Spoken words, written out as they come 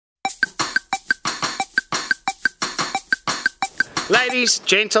Ladies,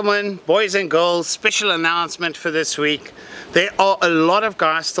 gentlemen, boys and girls, special announcement for this week. There are a lot of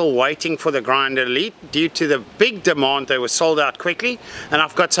guys still waiting for the Grinder Elite due to the big demand. They were sold out quickly, and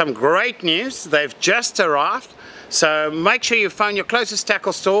I've got some great news. They've just arrived. So make sure you phone your closest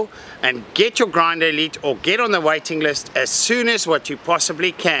tackle store and get your Grinder Elite or get on the waiting list as soon as what you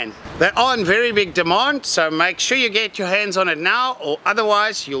possibly can. They are in very big demand, so make sure you get your hands on it now, or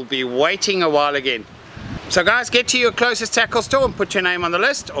otherwise you'll be waiting a while again. So guys, get to your closest tackle store and put your name on the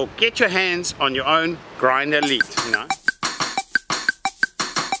list, or get your hands on your own Grinder Elite, you know.